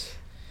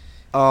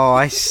Oh,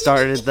 I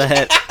started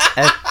that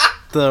at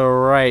the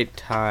right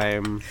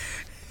time.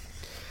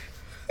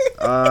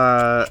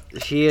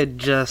 He had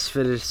just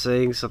finished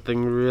saying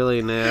something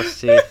really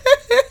nasty.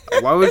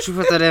 Why would you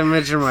put that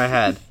image in my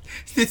head?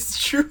 It's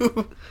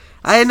true.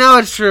 I know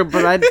it's true,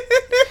 but I...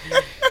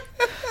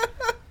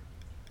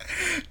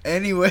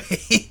 Anyway.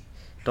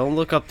 Don't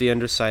look up the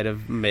underside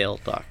of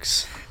male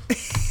ducks.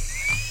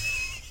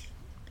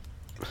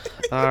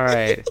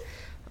 Alright.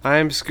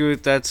 I'm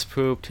Scoot, that's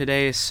Poop.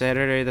 Today is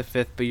Saturday the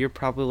 5th, but you're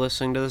probably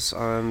listening to this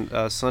on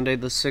Sunday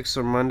the 6th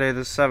or Monday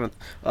the 7th.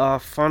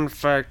 Fun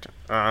fact,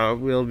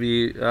 we'll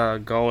be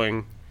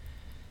going.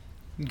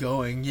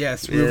 Going,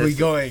 yes, we'll be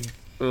going.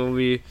 We'll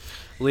be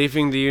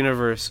leaving the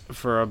universe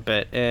for a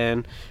bit,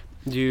 and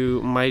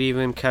you might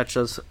even catch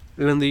us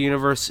in the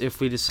universe if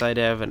we decide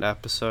to have an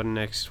episode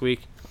next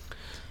week.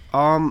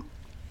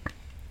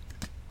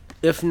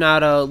 If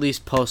not, I'll at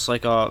least post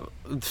like a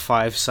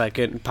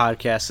 5-second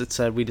podcast that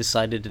said we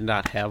decided to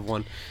not have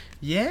one.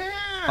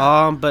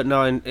 Yeah. But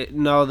no,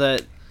 know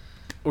that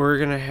we're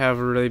gonna have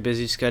a really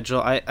busy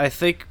schedule. I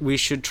think we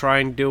should try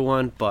and do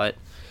one, but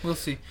we'll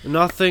see.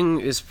 Nothing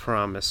is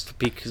promised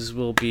because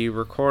we'll be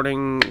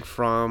recording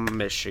from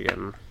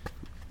Michigan,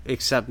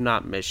 except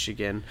not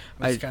Michigan.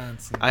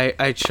 Wisconsin.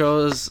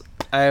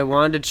 I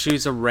wanted to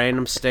choose a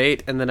random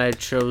state, and then I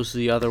chose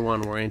the other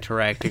one we're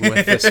interacting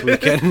with this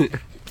weekend.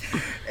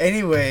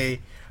 Anyway,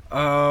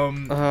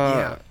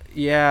 yeah.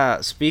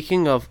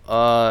 Speaking of,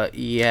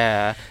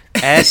 Aston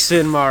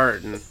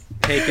Martin,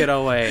 take it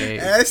away.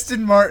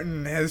 Aston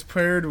Martin has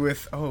paired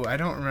with, I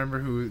don't remember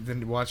who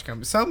the watch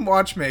company, some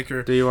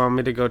watchmaker. Do you want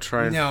me to go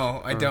try?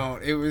 No, I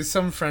don't. It was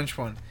some French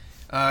one.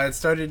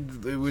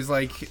 It was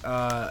like,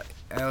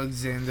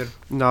 Alexander.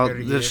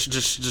 No,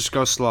 just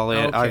go slowly.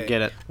 Okay. I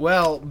get it.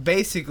 Well,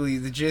 basically,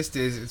 the gist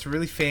is it's a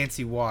really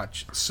fancy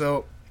watch.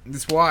 So,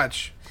 this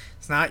watch,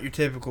 it's not your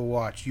typical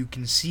watch. You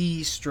can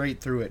see straight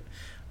through it,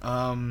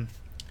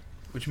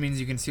 which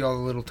means you can see all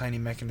the little tiny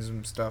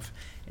mechanism stuff.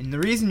 And the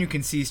reason you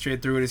can see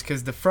straight through it is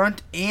because the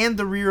front and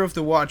the rear of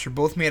the watch are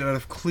both made out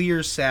of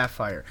clear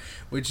sapphire,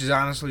 which is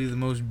honestly the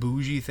most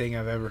bougie thing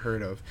I've ever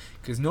heard of.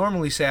 Because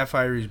normally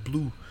sapphire is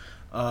blue,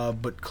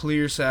 but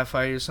clear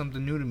sapphire is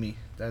something new to me.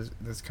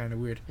 That's kind of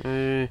weird.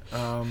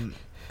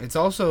 It's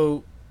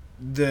also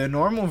the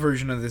normal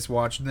version of this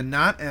watch, the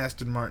not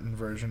Aston Martin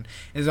version,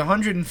 is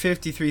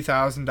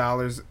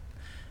 $153,000,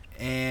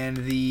 and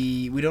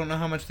we don't know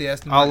how much the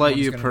Aston Martin. I'll let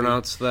you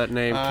pronounce that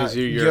name because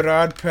you're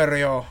Gerard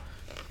Perriot.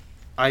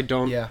 I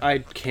don't. Yeah. I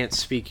can't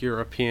speak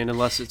European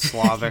unless it's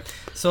Slavic.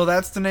 So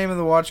that's the name of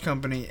the watch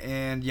company,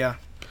 and yeah.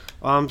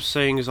 All I'm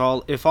saying is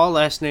if all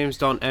last names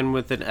don't end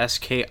with an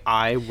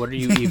SKI, what are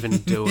you even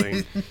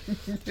doing?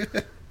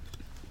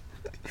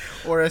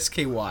 Or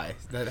SKY.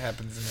 That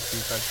happens in a few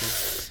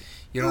countries.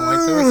 You don't like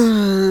those?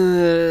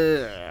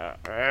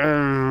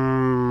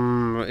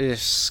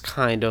 It's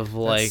kind of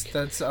like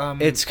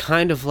it's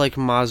kind of like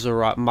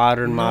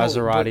modern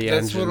Maserati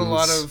engines. That's what a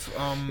lot of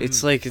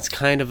it's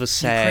kind of a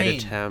sad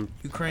attempt.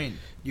 Ukraine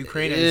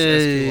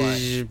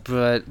is SKY.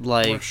 But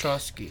like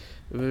Warshawski.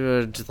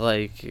 But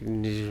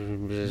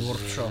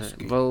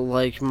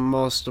like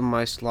most of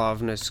my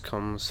Slavness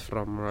comes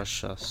from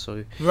Russia,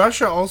 so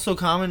Russia also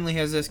commonly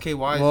has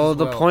SKYs. Well,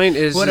 the point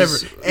is,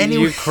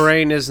 anyway,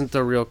 Ukraine isn't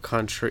the real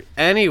country.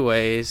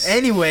 Anyway,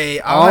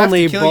 I'll have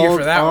to kill you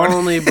for that one.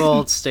 Only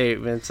bold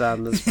statements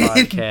on this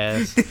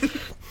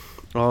podcast.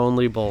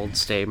 Only bold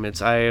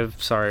statements. I am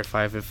sorry if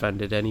I've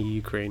offended any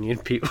Ukrainian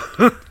people.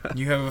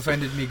 You have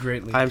offended me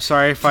greatly. I'm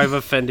sorry if I've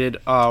offended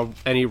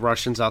any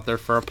Russians out there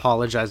for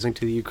apologizing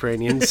to the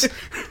Ukrainians.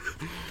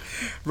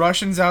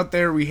 Russians out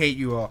there, we hate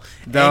you all.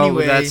 No,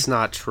 anyway, that's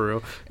not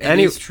true.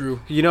 It's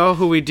true. You know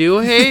who we do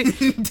hate?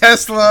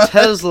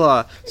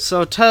 Tesla.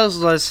 So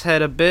Tesla's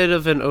had a bit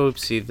of an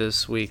oopsie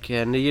this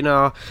weekend. You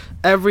know,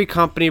 every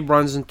company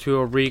runs into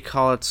a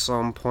recall at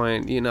some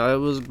point. You know, it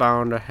was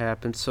bound to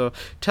happen. So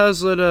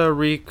Tesla did a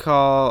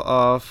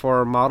recall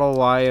for Model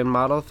Y and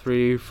Model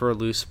 3 for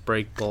loose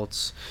brake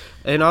bolts.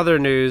 In other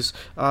news,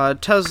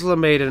 Tesla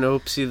made an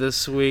oopsie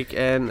this week,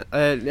 and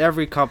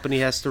every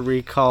company has to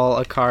recall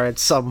a car at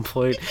some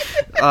point.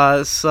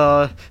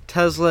 So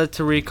Tesla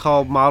to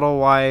recall Model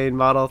Y and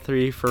Model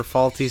 3 for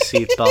faulty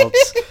seatbelts.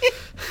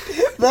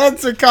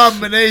 That's a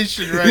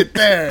combination right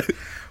there.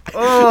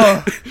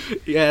 Oh.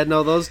 Yeah,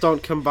 no, those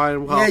don't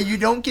combine well. Yeah, you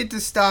don't get to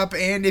stop,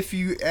 and if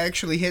you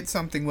actually hit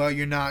something while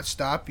you're not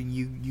stopping,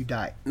 you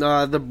die.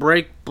 The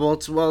brake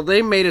bolts, well,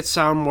 they made it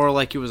sound more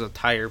like it was a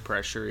tire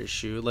pressure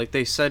issue. Like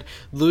they said,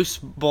 loose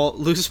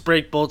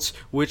brake bolts,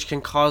 which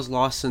can cause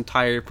loss in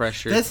tire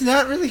pressure. That's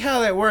not really how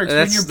that works.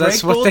 When your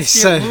brake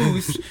bolts get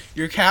loose,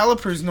 your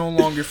calipers no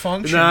longer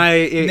function.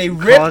 They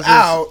rip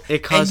out.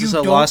 It causes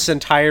a loss in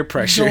tire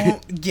pressure. You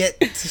don't get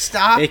to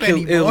stop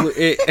anymore.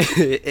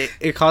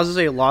 It causes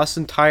a loss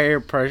in tire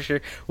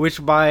pressure,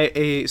 which by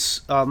a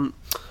snowball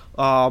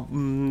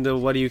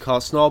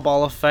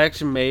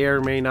effect may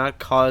or may not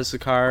cause the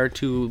car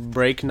to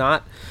brake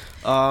not.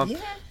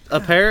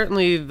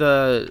 apparently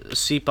the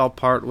seatbelt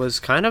part was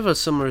kind of a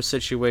similar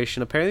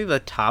situation. Apparently the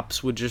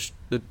tops would just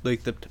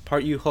the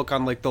part you hook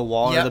on like the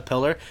wall or the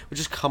pillar would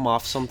just come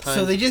off sometimes.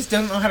 So they just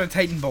don't know how to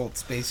tighten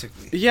bolts,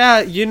 basically. Yeah,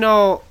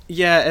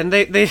 and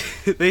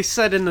they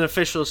said in an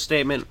official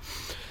statement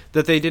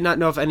that they did not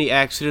know of any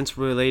accidents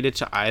related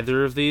to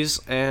either of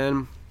these,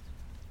 and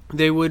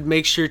they would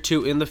make sure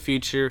to in the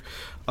future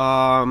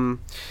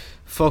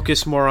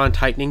focus more on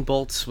tightening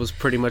bolts. Was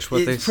pretty much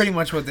what they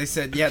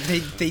said. Yeah,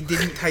 they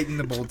didn't tighten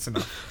the bolts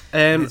enough.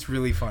 And it's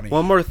really funny.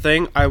 One more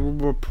thing, I will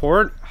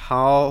report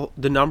how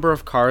the number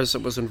of cars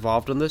that was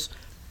involved in this,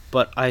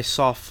 but I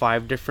saw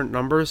 5 different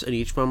numbers and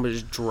each one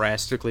was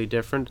drastically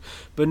different.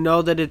 But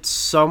know that it's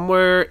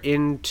somewhere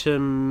in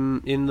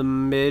the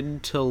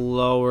mid to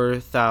lower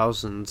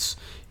thousands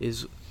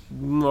is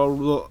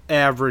the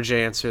average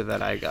answer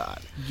that I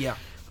got. Yeah.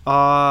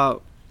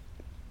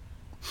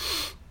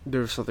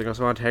 There was something else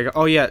I wanted to take.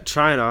 Oh yeah,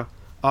 China.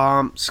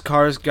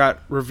 Cars got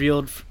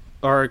recalled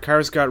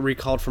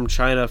from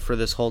China for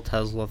this whole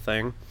Tesla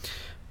thing,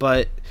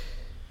 but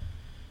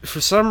for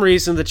some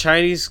reason the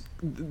Chinese,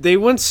 they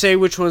wouldn't say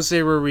which ones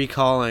they were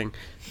recalling,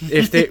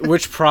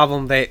 which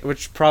problem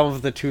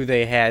of the two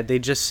they had. They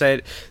just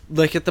said,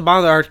 like at the bottom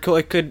of the article,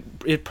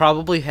 it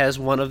probably has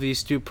one of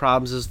these 2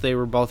 problems, as they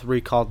were both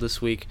recalled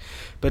this week.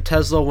 But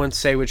Tesla wouldn't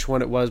say which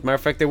one it was. Matter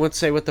of fact, they wouldn't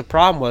say what the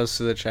problem was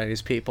to the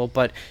Chinese people.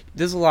 But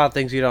there's a lot of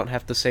things you don't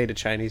have to say to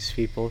Chinese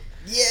people.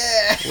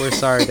 Yeah. We're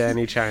sorry to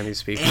any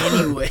Chinese people.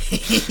 Anyway.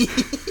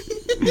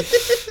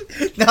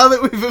 Now that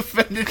we've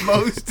offended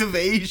most of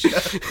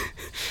Asia.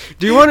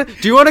 Do you want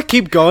to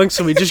keep going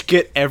so we just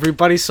get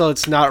everybody so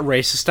it's not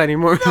racist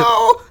anymore? No,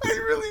 I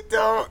really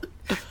don't.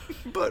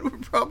 But we're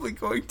probably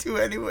going to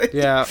anyway.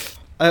 Yeah.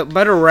 I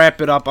better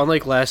wrap it up,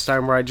 unlike last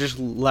time where I just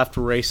left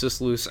racist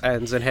loose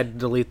ends and had to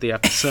delete the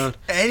episode.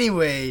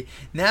 Anyway,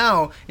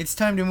 now it's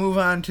time to move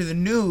on to the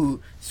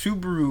new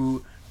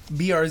Subaru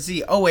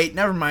BRZ. Oh wait,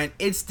 never mind.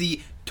 It's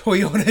the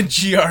Toyota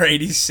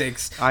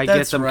GR86. I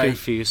get them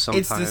confused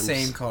sometimes. It's the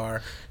same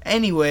car.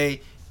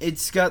 Anyway,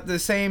 it's got the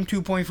same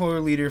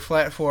 2.4 liter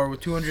flat 4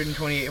 with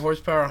 228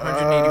 horsepower,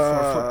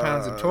 184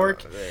 foot-pounds of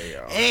torque.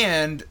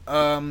 And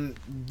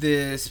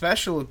the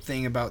special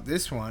thing about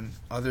this one,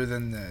 other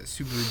than the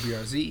Subaru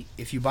BRZ,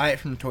 if you buy it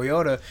from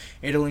Toyota,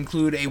 it'll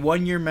include a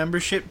 1-year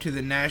membership to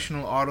the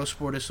National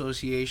Autosport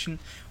Association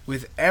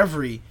with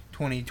every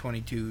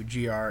 2022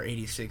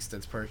 GR86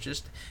 that's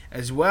purchased,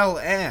 as well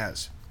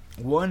as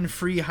 1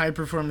 free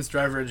high-performance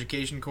driver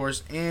education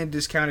course and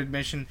discounted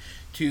admission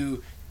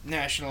to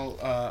National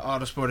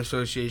Autosport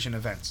Association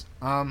events.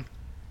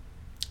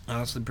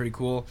 Honestly, pretty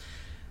cool.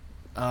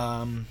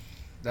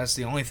 That's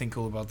the only thing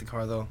cool about the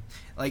car, though.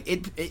 Like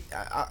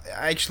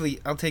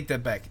I'll take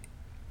that back.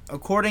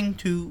 According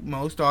to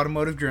most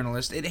automotive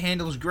journalists, it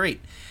handles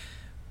great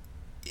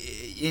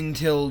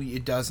until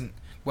it doesn't.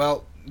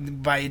 Well,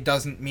 by it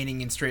doesn't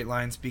meaning in straight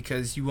lines,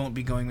 because you won't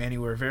be going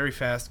anywhere very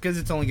fast because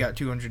it's only got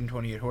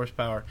 228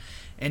 horsepower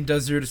and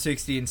does 0 to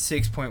 60 in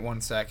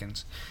 6.1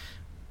 seconds.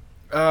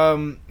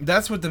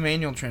 That's with the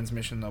manual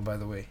transmission, though, by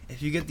the way.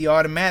 If you get the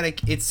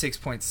automatic, it's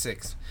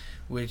 6.6,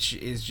 which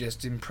is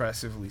just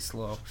impressively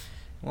slow.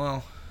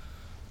 Well,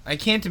 I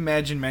can't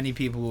imagine many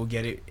people will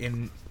get it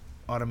in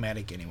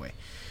automatic anyway.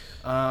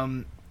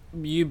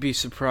 You'd be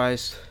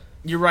surprised.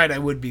 You're right, I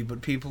would be,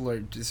 but people are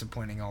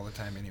disappointing all the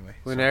time anyway.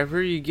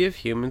 Whenever you give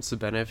humans the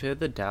benefit of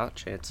the doubt,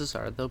 chances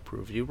are they'll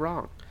prove you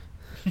wrong.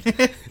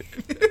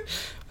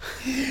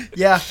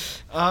 Yeah.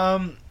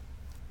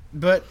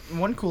 But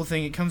one cool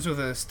thing, it comes with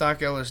a stock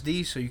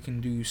LSD, so you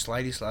can do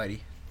slidey.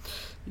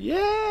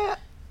 Yeah.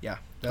 Yeah.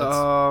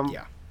 That's,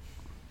 yeah.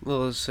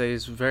 Well, let's say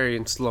it's very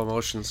in slow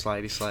motion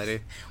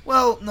slidey.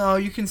 Well, no,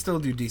 you can still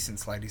do decent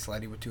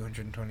slidey with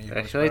 228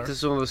 horsepower. I feel like this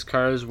is one of those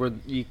cars where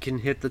you can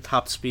hit the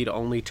top speed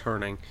only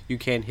turning. You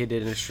can't hit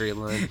it in a straight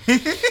line.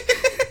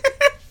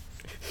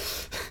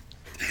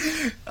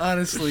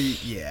 Honestly,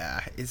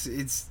 yeah.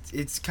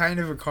 It's kind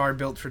of a car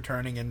built for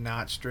turning and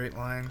not straight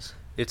lines.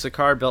 It's a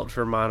car built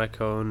for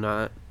Monaco,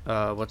 not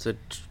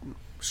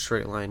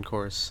straight line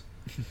course.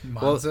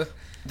 Monza? Well,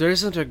 there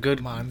isn't a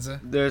good Monza.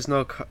 There's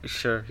no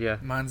sure, yeah.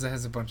 Monza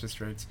has a bunch of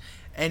straights.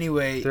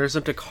 Anyway, there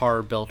isn't a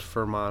car built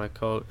for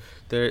Monaco.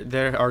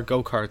 There are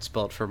go-karts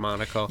built for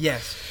Monaco.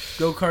 Yes,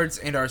 go-karts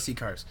and RC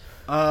cars.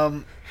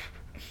 I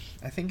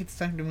think it's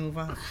time to move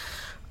on.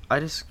 I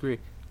disagree.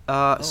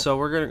 So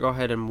we're gonna go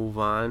ahead and move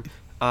on.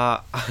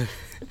 We're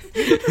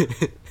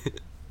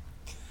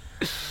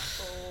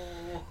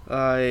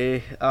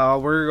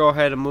gonna go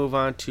ahead and move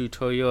on to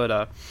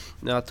Toyota.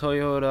 Now,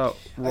 Toyota.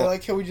 I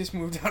like how we just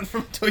moved on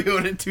from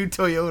Toyota to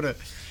Toyota.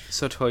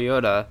 So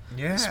Toyota.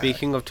 Yeah.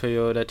 Speaking of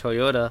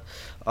Toyota,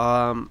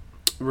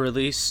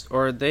 released,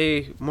 or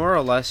they more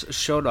or less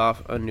showed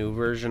off a new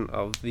version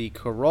of the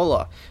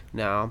Corolla.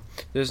 Now,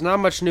 there's not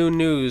much new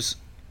news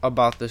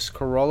about this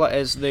Corolla,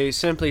 as they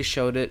simply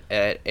showed it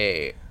at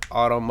a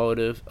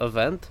automotive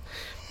event.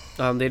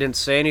 They didn't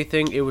say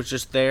anything. It was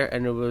just there,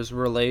 and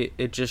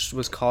it just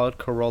was called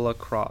Corolla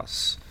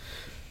Cross.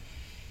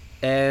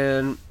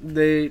 And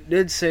they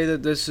did say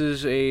that this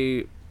is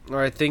a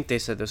or I think they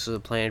said this was a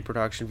planned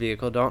production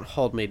vehicle. Don't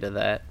hold me to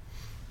that.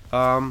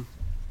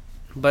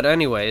 But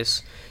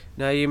anyways,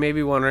 now you may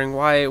be wondering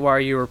why are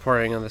you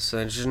reporting on this?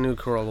 It's just a new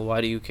Corolla.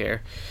 Why do you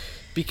care?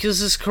 Because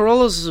this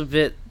Corolla is a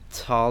bit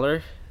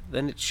taller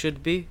than it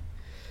should be.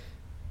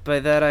 By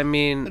that I A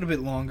mean little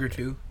bit longer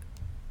too.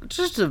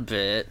 just a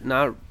bit,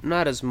 not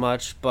as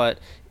much, but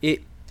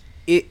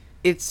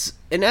it's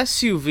an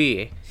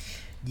SUV,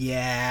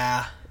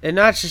 Yeah. and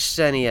not just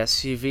any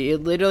SUV. It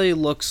literally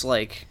looks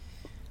like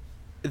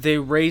they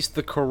raised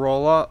the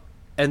Corolla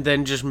and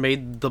then just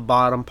made the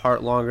bottom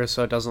part longer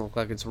so it doesn't look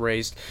like it's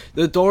raised.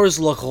 The doors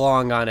look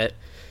long on it.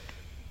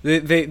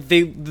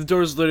 The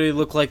doors literally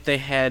look like they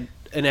had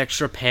an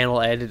extra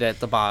panel added at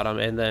the bottom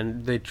and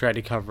then they tried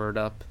to cover it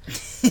up.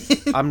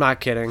 I'm not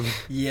kidding.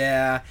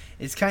 Yeah,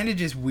 it's kind of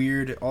just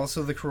weird.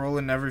 Also, the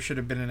Corolla never should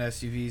have been an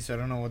SUV, so I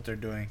don't know what they're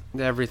doing.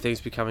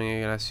 Everything's becoming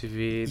an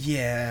SUV.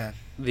 Yeah.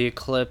 The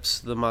Eclipse,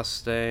 the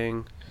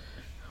Mustang.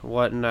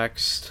 What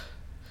next?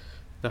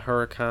 The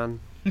Huracan.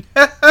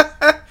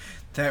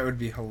 That would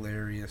be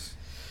hilarious.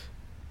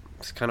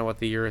 It's kind of what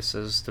the Urus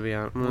is, to be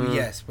honest. Well,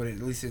 yes, but at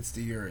least it's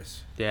the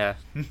Urus. Yeah.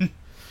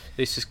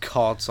 It's just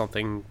called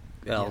something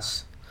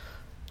else.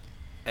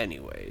 Yeah.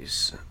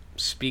 Anyways,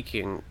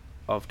 speaking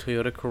of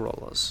Toyota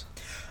Corollas.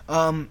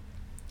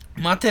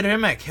 Mate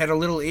Rimac had a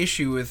little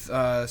issue with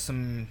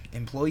some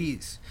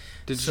employees.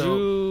 Did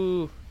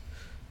you...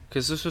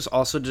 Because this was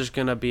also just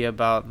going to be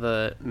about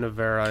the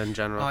Nevera in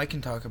general. I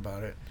can talk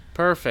about it.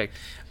 Perfect.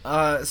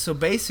 So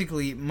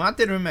basically,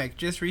 Mate Rimac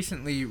just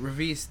recently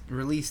released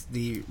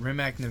the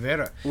Rimac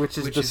Nevera, Which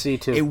is the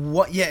C2.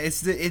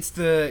 It's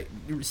the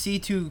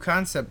C2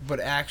 concept,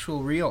 but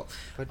actual real.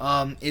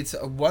 It's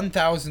a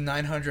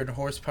 1,900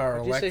 horsepower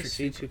electric. Did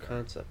you say C2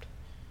 concept?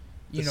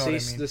 You know what I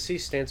mean? The C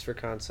stands for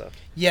concept.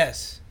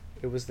 Yes.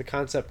 It was the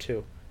concept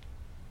 2.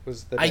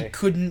 Was the I day.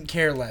 couldn't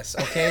care less,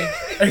 okay?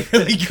 I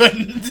really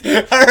couldn't.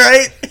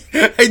 Alright?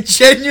 I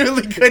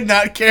genuinely could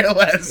not care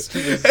less.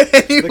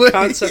 Anyway. The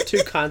concept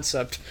 2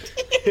 concept.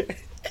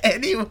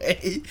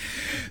 Anyway,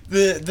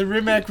 the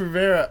Rimac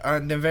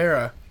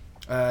Nevera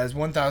is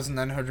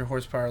 1,900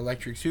 horsepower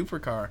electric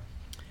supercar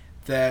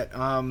that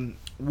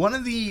one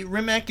of the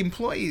Rimac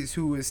employees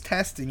who was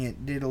testing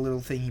it did a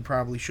little thing he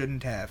probably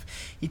shouldn't have.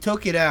 He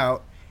took it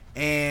out,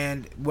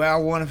 and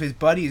while one of his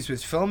buddies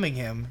was filming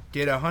him,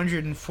 did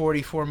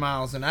 144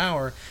 miles an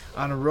hour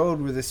on a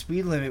road where the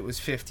speed limit was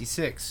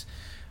 56.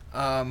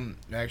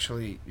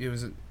 Actually, it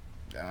was...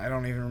 I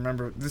don't even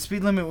remember. The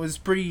speed limit was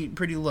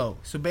pretty low.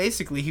 So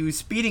basically, he was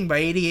speeding by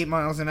 88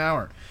 miles an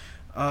hour.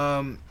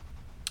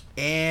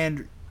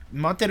 And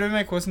Mate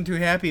Rimac wasn't too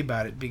happy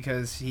about it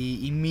because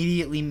he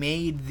immediately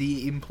made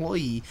the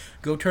employee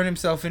go turn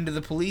himself into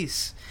the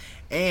police.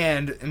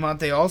 And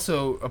Mate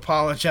also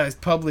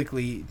apologized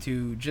publicly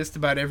to just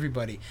about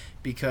everybody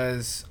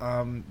because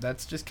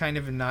that's just kind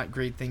of a not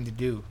great thing to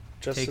do.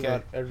 Just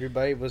about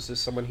everybody? Was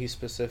this someone he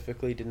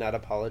specifically did not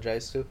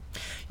apologize to?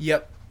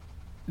 Yep.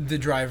 The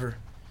driver.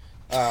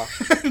 No,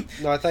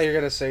 I thought you were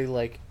going to say,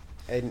 like,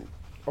 a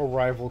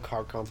rival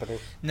car company.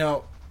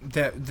 No,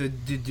 the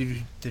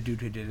dude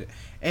who did it.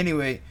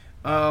 Anyway,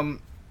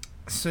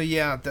 so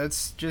yeah,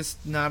 that's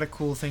just not a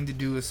cool thing to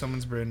do with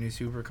someone's brand new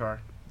supercar.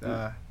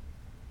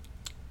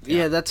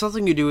 Yeah, that's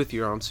something you do with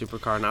your own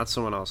supercar, not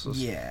someone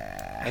else's.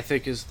 Yeah. I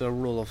think is the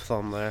rule of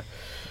thumb there.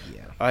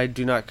 Yeah. I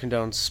do not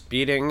condone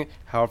speeding.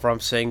 However, I'm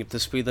saying if the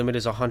speed limit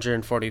is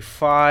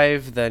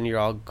 145, then you're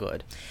all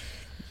good.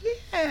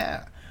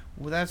 Yeah.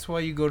 Well, that's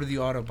why you go to the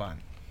Autobahn.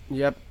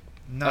 Yep.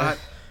 Not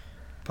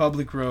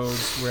public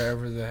roads,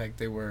 wherever the heck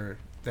they were.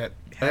 That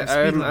have speed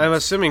I'm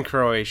limits. assuming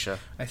Croatia.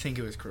 I think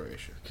it was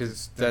Croatia.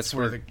 Because that's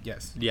where...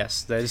 yes.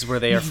 Yes, that is where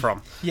they are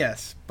from.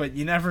 Yes, but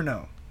you never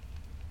know.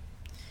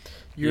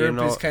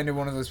 Europe is kind of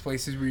one of those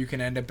places where you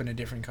can end up in a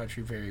different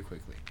country very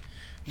quickly.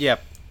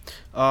 Yep.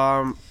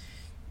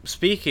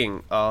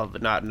 Speaking of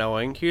not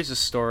knowing, here's a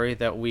story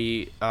that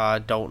we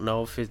don't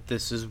know if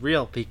this is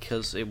real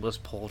because it was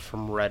pulled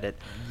from Reddit.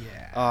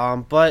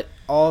 Yeah. But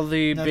all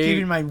the now, big...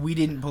 keep in mind, we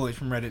didn't pull it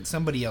from Reddit.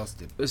 Somebody else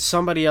did.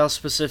 Somebody else,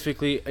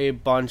 specifically a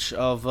bunch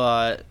of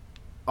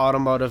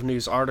automotive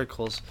news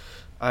articles.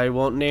 I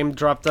won't name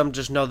drop them,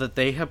 just know that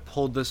they have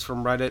pulled this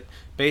from Reddit,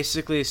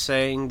 basically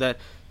saying that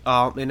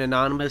an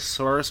anonymous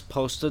source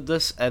posted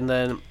this, and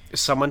then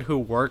someone who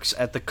works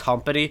at the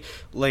company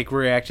like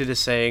reacted to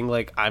saying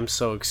like, I'm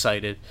so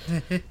excited,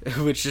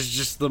 which is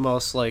just the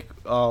most like,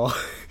 oh.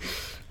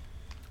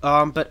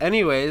 But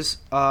anyways,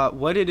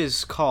 what it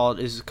is called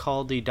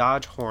the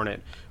Dodge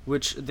Hornet,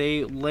 which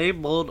they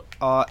labeled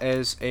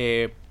as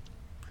a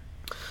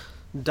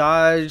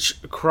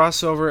Dodge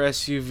crossover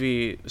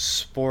SUV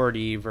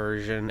sporty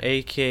version,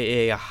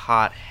 aka a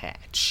hot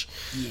hatch.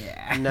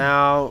 Yeah.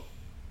 Now,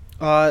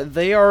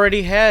 they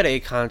already had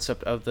a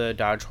concept of the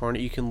Dodge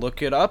Hornet. You can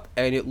look it up,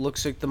 and it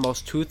looks like the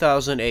most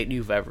 2008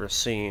 you've ever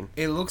seen.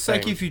 It looks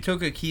like if you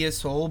took a Kia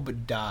Soul,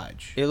 but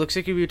Dodge. It looks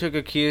like if you took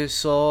a Kia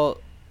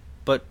Soul,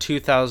 but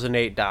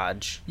 2008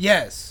 Dodge.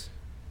 Yes.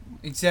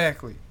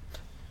 Exactly.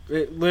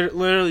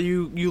 Literally,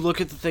 you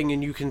look at the thing,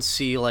 and you can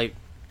see, like,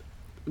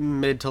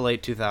 mid to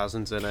late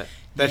 2000s in it.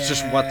 That's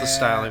just what the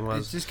styling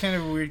was. It's just kind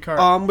of a weird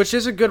car. Which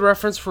is a good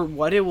reference for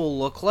what it will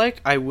look like.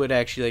 I would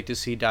actually like to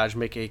see Dodge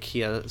make a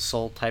Kia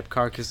Soul type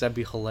car because that'd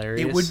be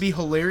hilarious. It would be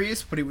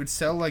hilarious, but it would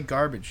sell like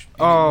garbage.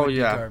 Oh, It would be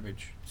yeah.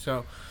 garbage.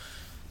 So,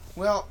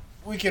 well,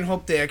 we can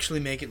hope they actually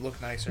make it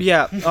look nicer.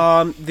 Yeah. The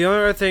only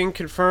other thing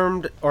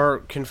confirmed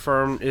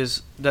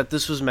is that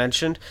this was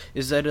mentioned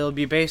is that it'll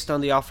be based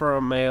on the Alfa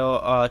Romeo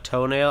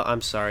Tonale,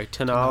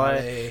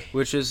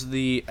 which is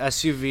the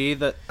SUV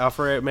that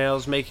Alfa Romeo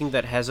is making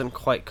that hasn't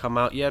quite come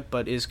out yet,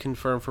 but is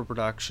confirmed for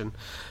production.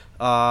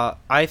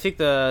 I think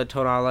the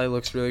Tonale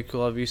looks really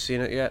cool. Have you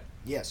seen it yet?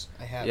 Yes,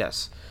 I have.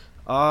 Yes.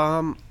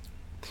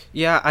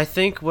 Yeah, I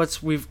think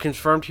we've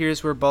confirmed here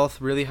is we're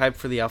both really hyped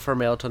for the Alfa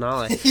Romeo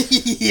Tonale.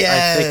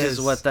 Yes. I think is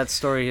what that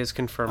story has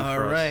confirmed All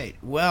for us. right.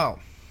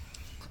 Well,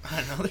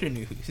 on other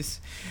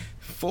news,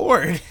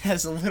 Ford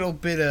has a little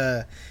bit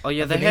Oh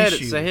yeah, of they an had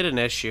issue. an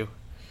issue,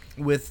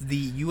 with the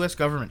U.S.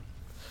 government,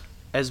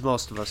 as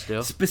most of us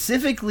do.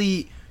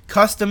 specifically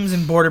Customs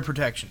and Border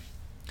Protection.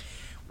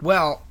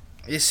 Well,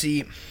 you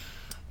see,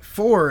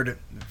 Ford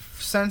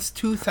since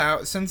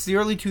the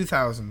early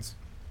 2000s,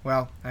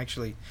 well,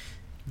 actually,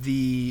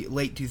 the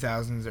late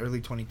 2000s, early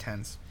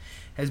 2010s,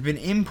 has been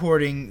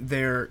importing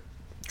their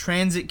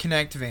Transit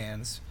Connect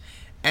vans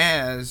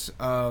as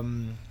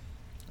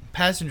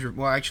passenger.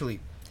 Well,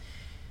 actually,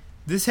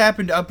 this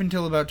happened up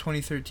until about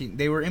 2013.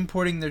 They were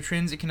importing their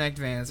Transit Connect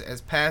vans as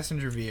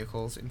passenger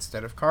vehicles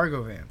instead of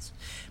cargo vans.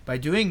 By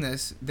doing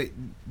this,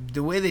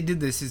 the way they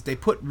did this is they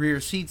put rear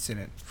seats in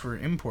it for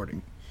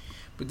importing.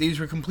 But these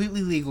were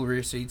completely legal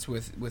rear seats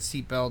with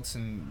seat belts,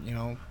 and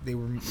they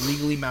were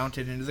legally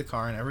mounted into the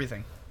car and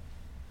everything.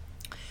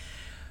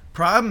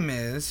 Problem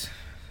is,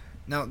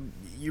 now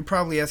you're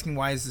probably asking,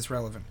 why is this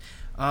relevant?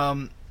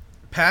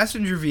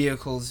 Passenger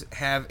vehicles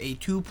have a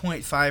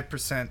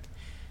 2.5%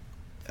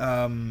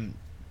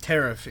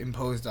 tariff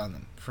imposed on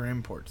them for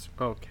imports.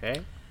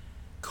 Okay.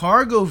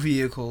 Cargo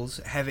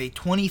vehicles have a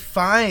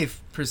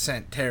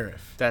 25%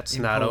 tariff. That's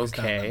not imposed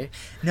on okay. them.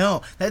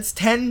 No, that's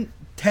 10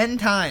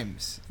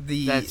 times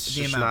the That's the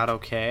just amount. not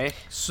okay.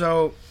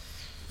 So,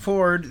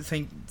 Ford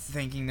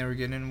thinking they were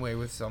getting away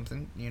with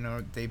something,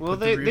 they put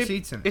the rear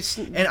seats in.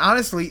 And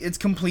honestly, it's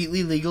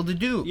completely legal to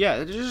do.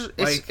 Yeah,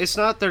 it's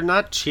not. They're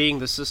not cheating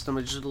the system.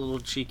 It's just a little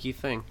cheeky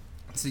thing.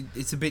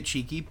 It's a bit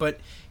cheeky, but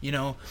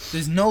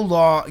there's no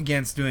law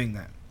against doing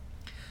that.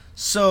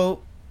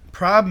 So,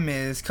 problem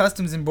is,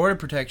 Customs and Border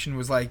Protection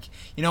was like,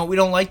 we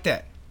don't like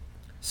that.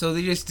 So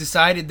they just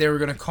decided they were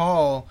going to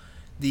call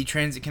the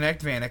Transit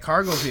Connect van a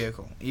cargo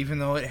vehicle, even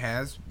though it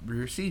has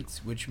rear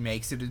seats, which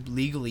makes it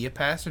legally a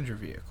passenger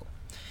vehicle.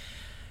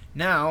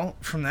 Now,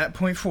 from that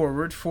point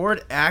forward,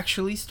 Ford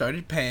actually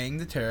started paying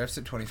the tariffs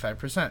at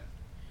 25%.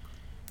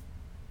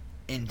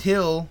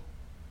 Until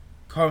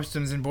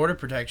Customs and Border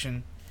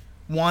Protection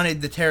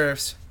wanted the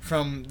tariffs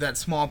from that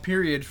small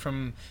period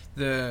from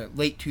the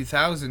late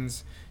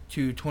 2000s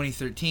to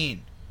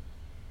 2013.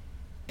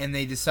 And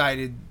they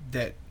decided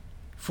that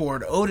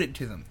Ford owed it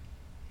to them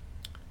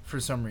for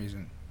some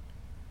reason.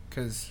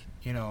 Because,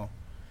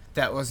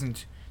 that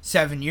wasn't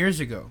 7 years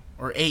ago,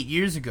 or 8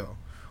 years ago,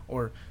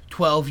 or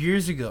 12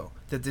 years ago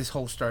that this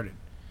whole started.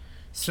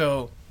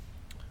 So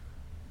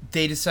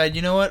they decide,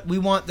 you know what, we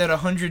want that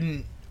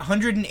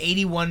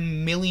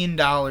 $181 million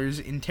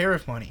in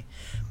tariff money.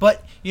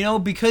 But,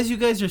 because you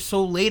guys are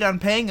so late on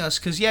paying us,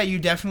 because, yeah, you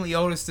definitely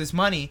owed us this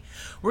money,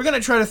 we're going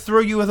to try to throw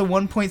you with a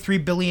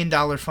 $1.3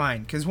 billion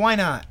fine. Because why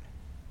not?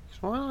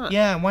 Why not?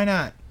 Yeah, why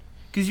not?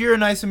 Because you're a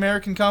nice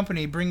American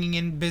company bringing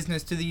in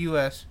business to the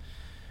U.S.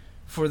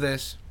 for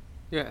this.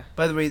 Yeah.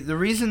 By the way,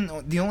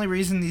 the only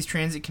reason these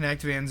Transit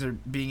Connect vans are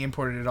being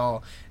imported at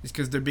all is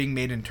because they're being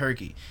made in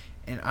Turkey.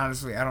 And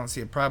honestly, I don't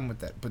see a problem with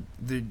that. But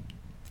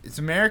it's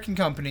an American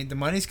company. The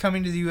money's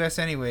coming to the U.S.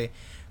 anyway.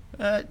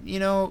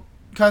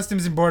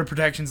 Customs and Border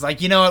Protection's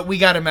like, you know what? We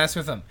got to mess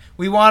with them.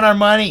 We want our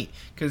money.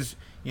 Because,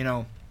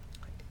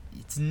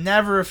 it's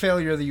never a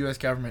failure of the U.S.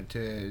 government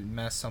to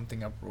mess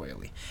something up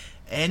royally.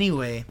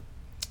 Anyway,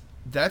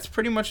 that's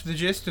pretty much the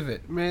gist of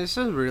it. Man, this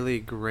is a really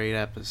great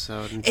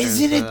episode.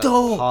 Isn't it,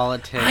 though?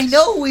 Politics. I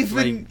know, we've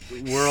been...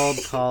 world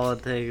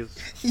politics.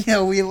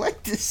 We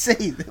like to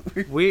say that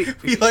we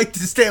We like to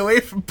stay away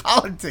from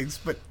politics,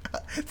 but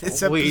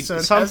this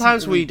episode sometimes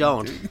hasn't we really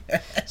don't. been doing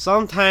that.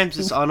 Sometimes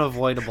it's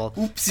unavoidable.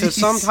 Oopsies. Because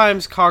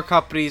sometimes car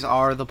companies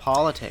are the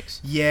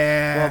politics.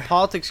 Yeah. Well,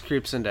 politics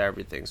creeps into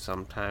everything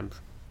sometimes.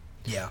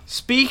 Yeah.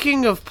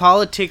 Speaking of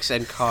politics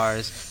and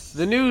cars,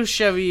 the new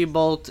Chevy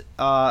Bolt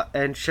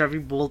and Chevy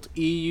Bolt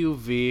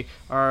EUV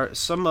are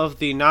some of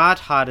the not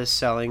hottest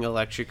selling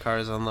electric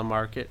cars on the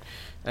market.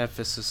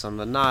 Emphasis on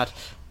the not.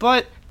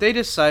 But they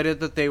decided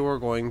that they were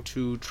going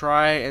to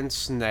try and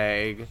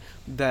snag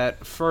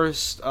that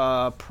first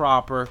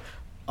proper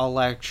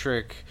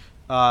electric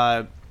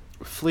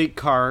fleet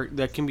car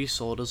that can be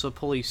sold as a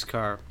police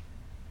car.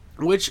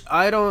 Which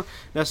I don't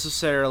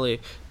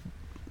necessarily...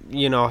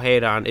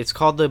 hate on. It's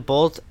called the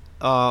Bolt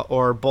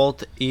or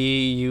Bolt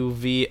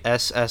EUV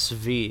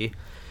SSV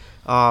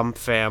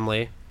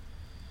family.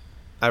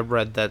 I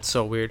read that,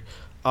 so weird.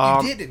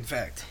 You did, in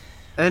fact.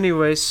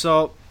 Anyway,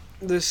 so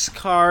this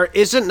car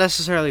isn't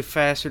necessarily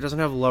faster, doesn't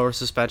have lower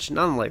suspension,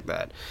 nothing like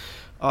that.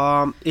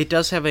 It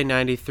does have a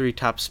 93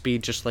 top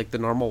speed, just like the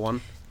normal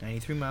one.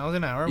 93 miles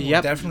an hour. Yep,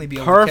 Will definitely be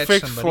able perfect to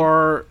catch somebody.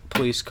 for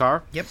police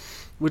car. Yep.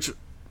 Which,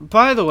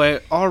 by the way,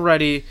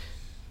 already,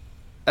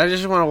 I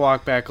just want to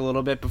walk back a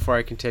little bit before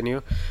I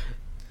continue.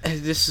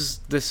 This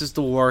is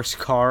the worst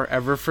car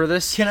ever for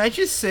this. Can I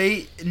just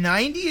say,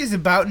 90 is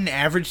about an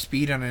average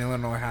speed on an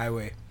Illinois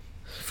highway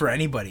for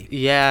anybody.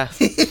 Yeah.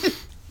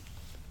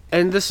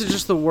 And this is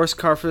just the worst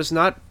car for this,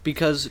 not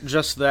because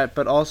just that,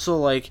 but also,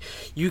 like,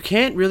 you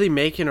can't really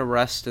make an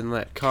arrest in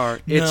that car.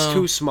 It's No.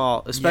 too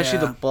small, especially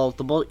Yeah. the Bolt.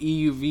 The Bolt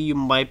EUV, you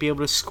might be able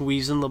to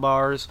squeeze in the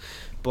bars,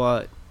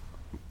 but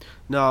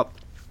no.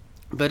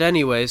 But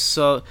anyways,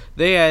 so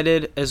they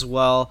added as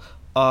well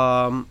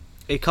a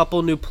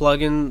couple new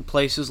plug-in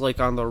places, like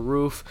on the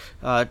roof,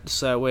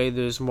 so that way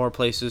there's more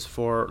places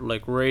for,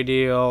 like,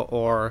 radio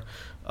or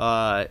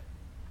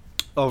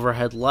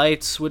overhead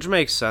lights, which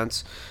makes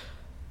sense.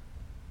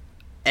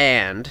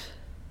 And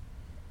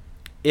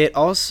it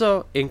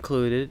also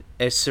included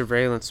a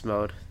surveillance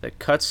mode that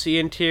cuts the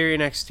interior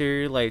and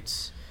exterior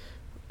lights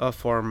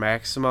for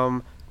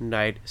maximum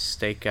night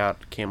stakeout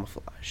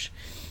camouflage.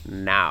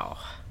 Now,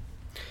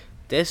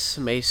 this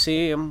may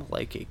seem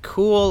like a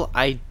cool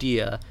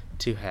idea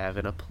to have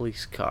in a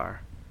police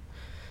car,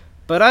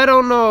 but I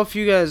don't know if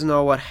you guys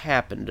know what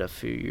happened a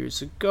few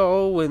years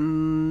ago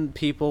when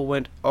people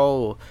went,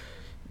 oh,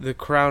 the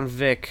Crown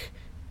Vic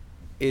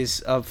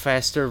is a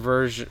faster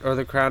version, or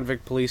the Crown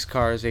Vic police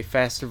car is a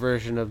faster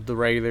version of the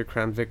regular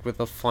Crown Vic with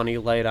a funny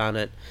light on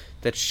it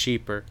that's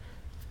cheaper.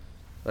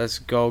 Let's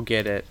go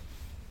get it.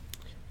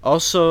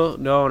 Also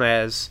known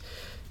as,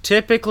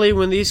 typically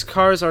when these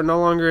cars are no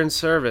longer in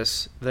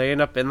service, they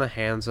end up in the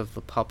hands of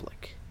the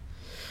public.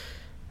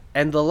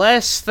 And the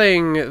last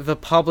thing the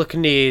public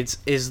needs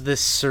is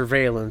this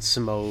surveillance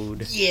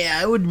mode. Yeah,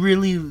 I would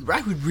really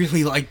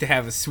like to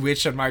have a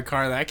switch on my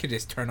car that I could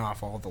just turn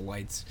off all the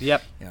lights.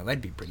 Yep. You know, that'd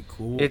be pretty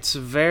cool. It's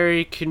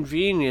very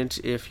convenient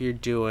if you're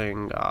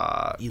doing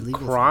Illegal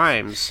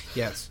crimes.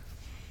 Yes.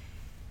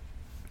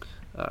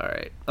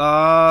 Alright.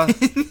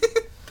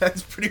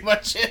 That's pretty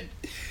much it.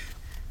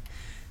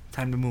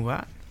 Time to move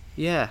on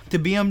Yeah. to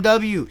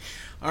BMW.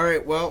 All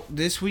right, well,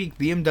 this week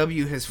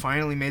BMW has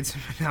finally made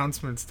some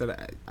announcements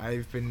that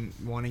I've been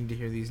wanting to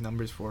hear these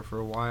numbers for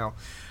a while.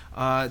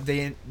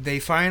 They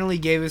finally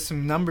gave us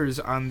some numbers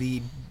on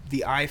the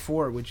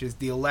i4, which is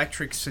the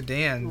electric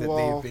sedan that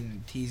Whoa. they've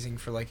been teasing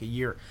for like a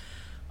year.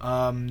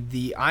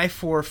 The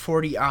i4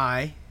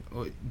 40i,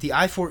 the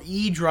i4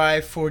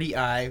 eDrive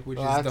 40i, which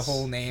is the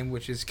whole name,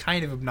 which is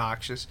kind of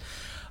obnoxious.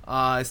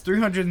 It's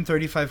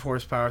 335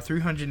 horsepower,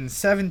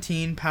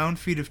 317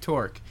 pound-feet of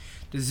torque.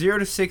 To 0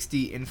 to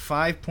 60 in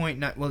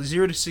 5.9, well,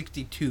 0 to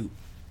 62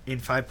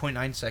 in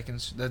 5.9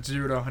 seconds. That's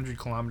 0 to 100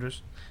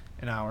 kilometers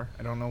an hour.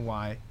 I don't know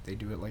why they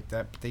do it like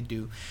that, but they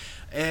do.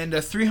 And a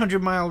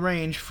 300-mile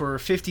range for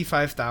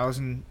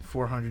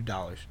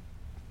 $55,400.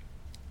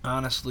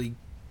 Honestly,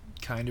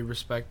 kind of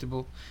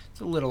respectable.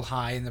 It's a little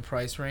high in the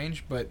price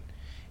range, but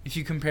if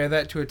you compare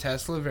that to a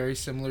Tesla, very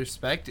similar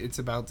spec, it's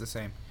about the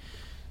same.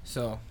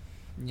 So,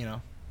 you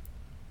know,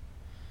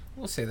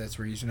 we'll say that's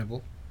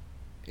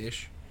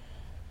reasonable-ish.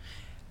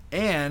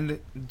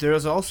 And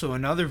there's also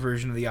another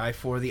version of the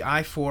i4, the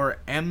i4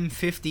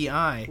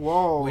 M50i.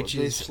 Whoa, which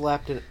they is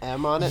slapped an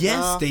M on it.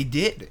 Yes, now? they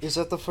did. Is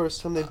that the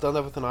first time they've done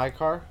that with an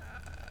iCar?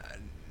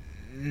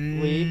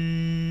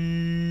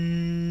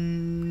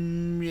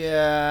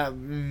 Yeah.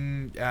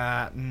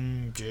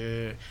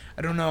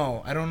 I don't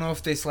know. I don't know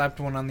if they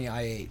slapped one on the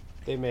i8.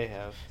 They may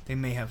have. They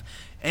may have.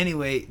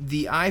 Anyway,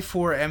 the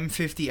i4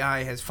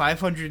 M50i has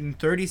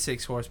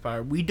 536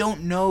 horsepower. We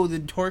don't know the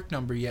torque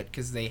number yet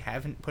because they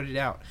haven't put it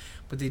out.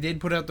 But they did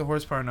put out the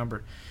horsepower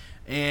number.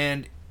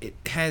 And it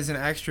has an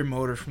extra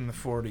motor from the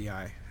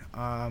 40i.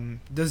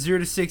 Does 0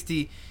 to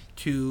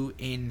 62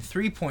 in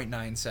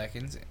 3.9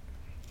 seconds.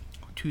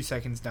 2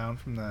 seconds down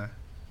from the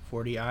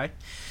 40i.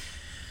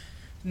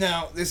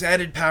 Now, this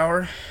added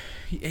power,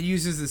 it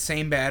uses the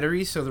same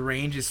battery, so the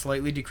range is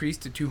slightly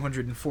decreased to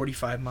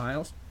 245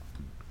 miles.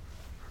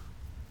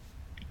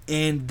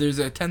 And there's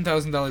a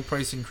 $10,000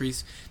 price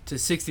increase to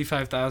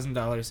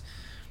 $65,000,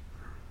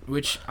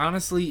 which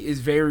honestly is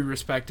very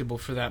respectable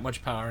for that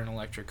much power in an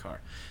electric car.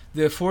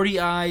 The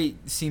 40i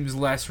seems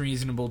less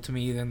reasonable to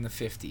me than the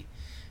 50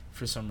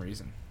 for some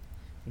reason,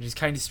 which is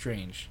kind of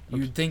strange.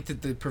 You would think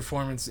that the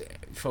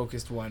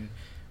performance-focused one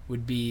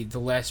would be the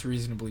less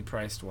reasonably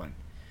priced one.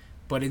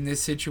 But in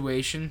this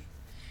situation,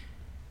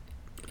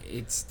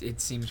 it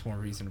seems more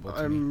reasonable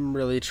to me. I'm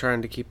really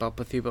trying to keep up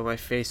with you, but my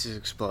face is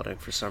exploding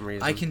for some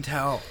reason. I can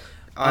tell.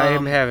 I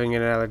am having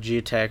an allergy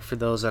attack for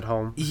those at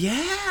home.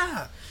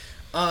 Yeah!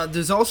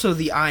 There's also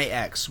the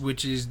iX,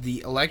 which is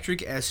the electric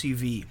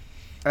SUV.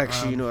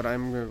 Actually, you know what?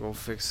 I'm going to go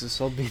fix this.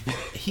 I'll be back.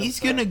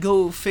 He's going to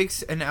go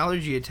fix an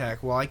allergy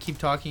attack while I keep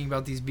talking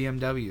about these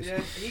BMWs.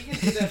 Yeah, he can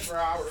do that for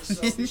hours,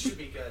 so we should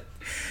be good.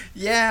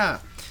 Yeah.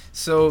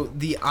 So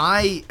the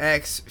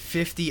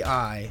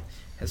iX50i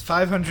Has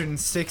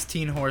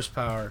 516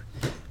 horsepower.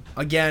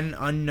 Again,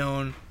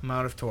 unknown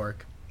amount of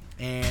torque.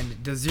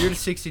 And does 0 to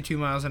 62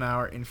 miles an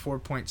hour in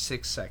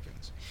 4.6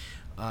 seconds.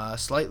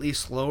 Slightly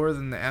slower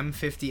than the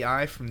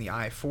M50i from the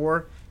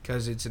i4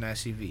 because it's an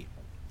SUV.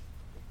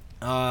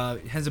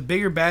 It has a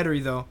bigger battery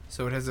though,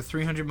 so it has a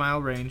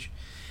 300-mile range,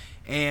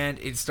 and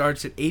it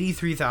starts at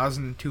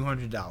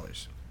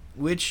 $83,200,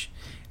 which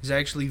is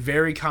actually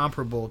very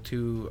comparable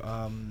to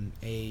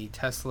a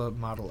Tesla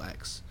Model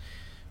X,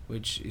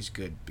 which is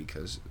good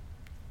because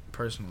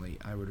personally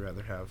I would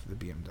rather have the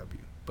BMW,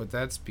 but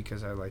that's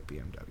because I like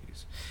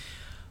BMWs.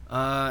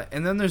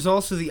 And then there's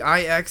also the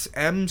iX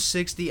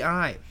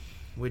M60i,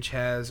 which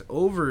has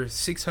over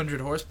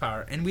 600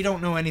 horsepower, and we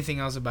don't know anything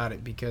else about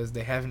it because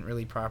they haven't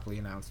really properly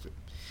announced it.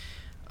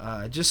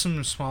 Just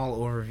some small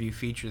overview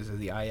features of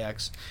the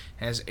iX.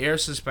 It has air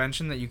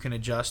suspension that you can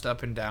adjust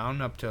up and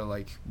down up to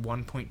like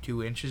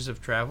 1.2 inches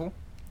of travel.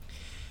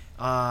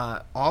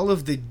 All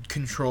of the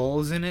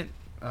controls in it,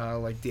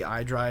 like the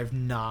iDrive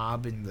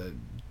knob and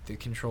the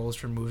controls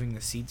for moving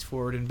the seats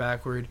forward and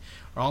backward,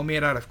 are all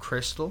made out of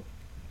crystal.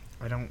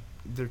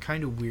 They're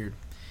kind of weird,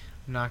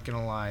 I'm not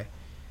gonna lie.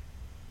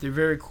 They're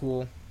very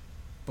cool,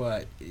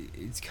 but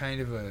it's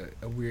kind of a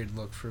weird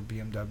look for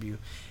BMW.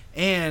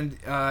 And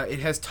it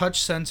has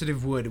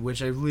touch-sensitive wood,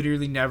 which I've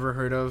literally never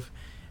heard of.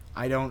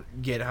 I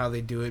don't get how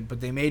they do it,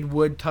 but they made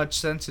wood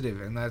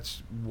touch-sensitive, and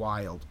that's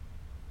wild.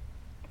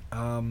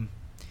 The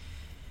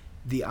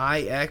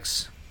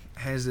iX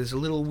has this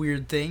little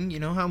weird thing. You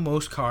know how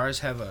most cars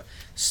have a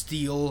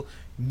steel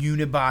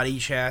unibody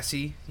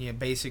chassis? Yeah,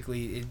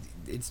 basically,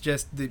 it's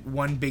just the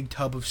one big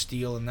tub of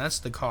steel, and that's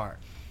the car.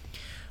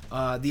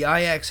 The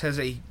iX has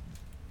a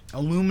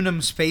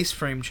aluminum space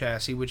frame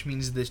chassis, which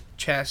means the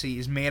chassis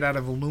is made out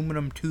of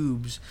aluminum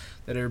tubes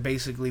that are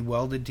basically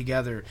welded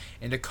together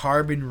in a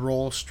carbon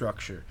roll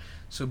structure.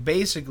 So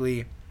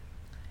basically,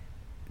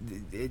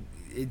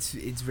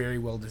 it's very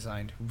well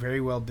designed, very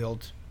well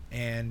built,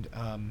 and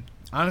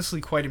honestly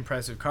quite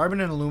impressive.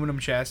 Carbon and aluminum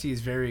chassis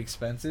is very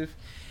expensive.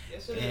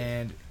 Yes, it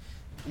is.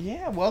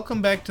 Yeah,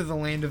 welcome back to the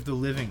land of the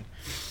living.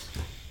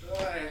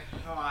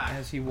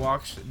 As he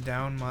walks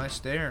down my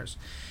stairs.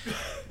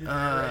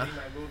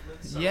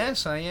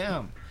 Yes, I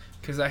am.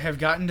 Because I have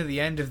gotten to the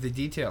end of the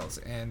details,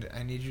 and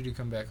I need you to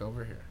come back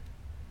over here.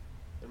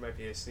 There might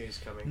be a sneeze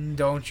coming.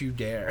 Don't you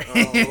dare.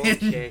 Oh,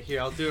 okay. Here,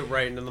 I'll do it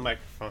right into the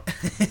microphone.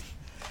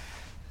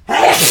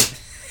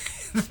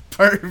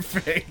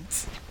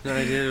 Perfect. No,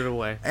 I did it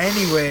away.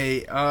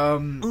 Anyway,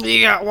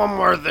 you got one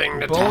more thing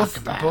to talk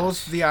about.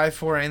 Both the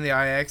i4 and the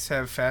iX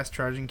have fast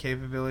charging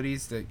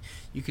capabilities that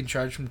you can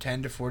charge from 10%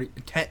 to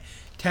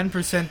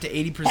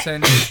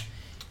 80%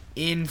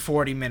 in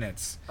 40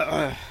 minutes.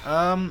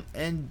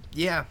 And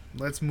yeah,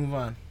 let's move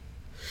on.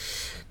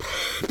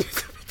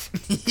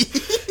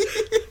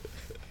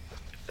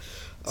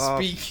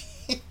 Speak.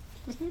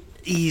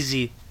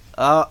 Easy.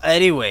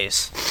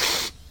 Anyways.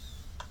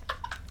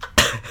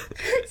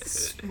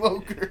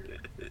 Smoker.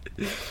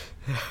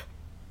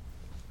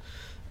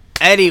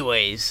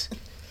 Anyways.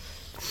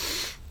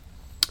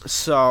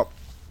 So,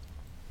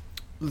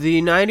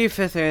 the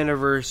 95th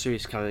anniversary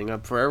is coming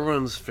up for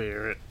everyone's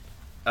favorite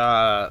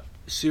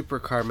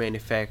supercar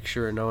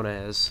manufacturer known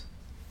as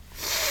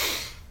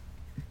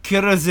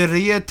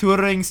Carrozzeria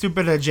Touring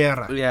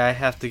Superleggera. Yeah, I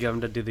have to get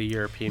them to do the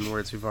European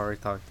words. We've already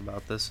talked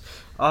about this.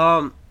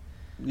 Yeah.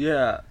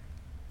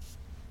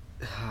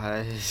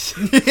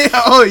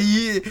 Oh,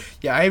 yeah.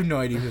 Yeah, I have no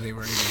idea who they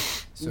were either.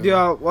 So.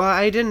 Yeah, well,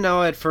 I didn't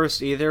know at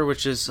first either,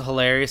 which is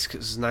hilarious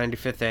because it's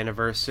 95th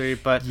anniversary.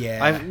 But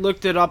yeah. I've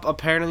looked it up.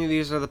 Apparently,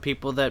 these are the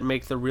people that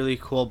make the really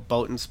cool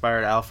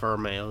boat-inspired Alfa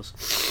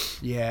Romeos.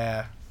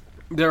 Yeah.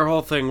 Their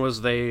whole thing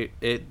was they're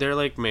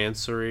like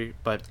Mansory,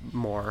 but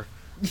more.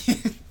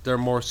 They're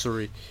more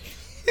Suri.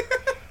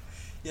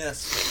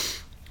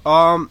 Yes.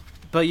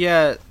 But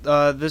yeah,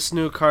 this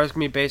new car is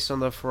gonna be based on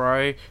the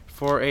Ferrari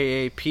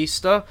 488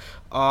 Pista.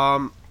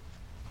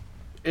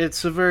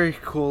 It's a very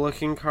cool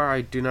looking car.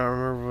 I do not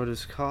remember what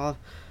it's called.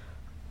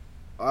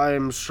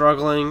 I'm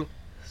struggling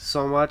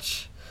so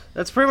much.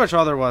 That's pretty much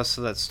all there was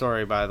to that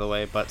story, by the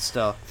way. But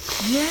still.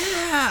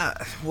 Yeah.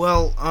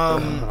 Well,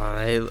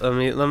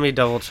 let me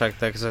double check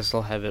that because I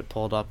still have it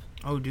pulled up.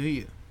 Oh, do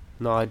you?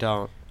 No, I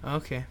don't.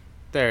 Okay.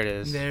 There it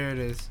is. There it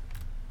is.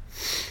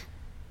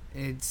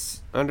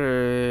 It's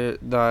under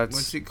that's.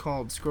 What's it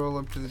called? Scroll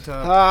up to the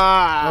top.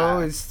 Ah!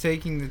 Oh, it's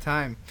taking the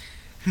time.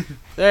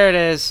 There it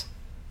is.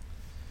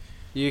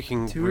 You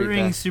can Touring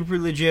read that.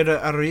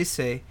 Superleggera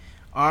Arise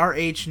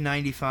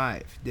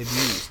RH95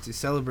 debuts to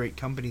celebrate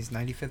company's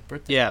 95th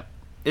birthday. Yeah,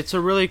 it's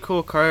a really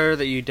cool car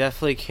that you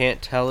definitely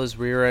can't tell is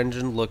rear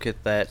engine. Look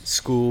at that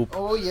scoop.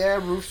 Oh yeah,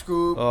 roof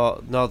scoop.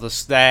 Oh no,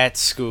 that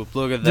scoop.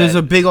 Look at that. There's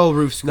a big old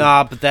roof scoop.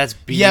 Nah, but that's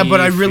beefy. Yeah,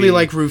 but I really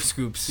like roof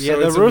scoops. Yeah,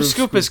 so the roof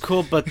scoop is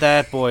cool, but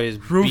that boy is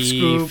Roof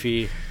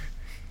beefy.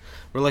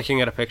 We're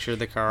looking at a picture of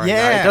the car right now.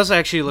 Yeah. It does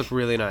actually look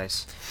really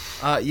nice.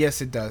 Yes,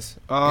 it does.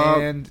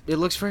 And it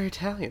looks very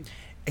Italian.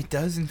 It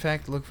does, in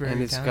fact, look very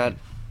and Italian.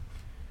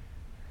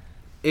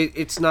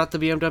 It's not the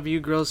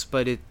BMW grills,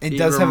 but it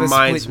does have a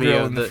reminds split me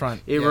grill of in the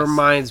front. It Yes.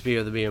 reminds me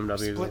of the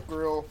BMW. Split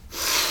grill.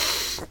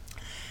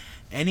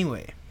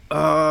 Anyway,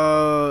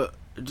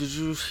 Did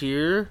you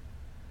hear?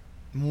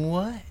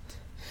 what?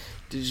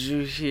 Did you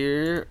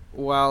hear?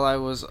 While I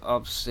was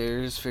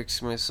upstairs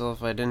fixing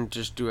myself, I didn't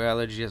just do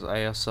allergies.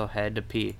 I also had to pee.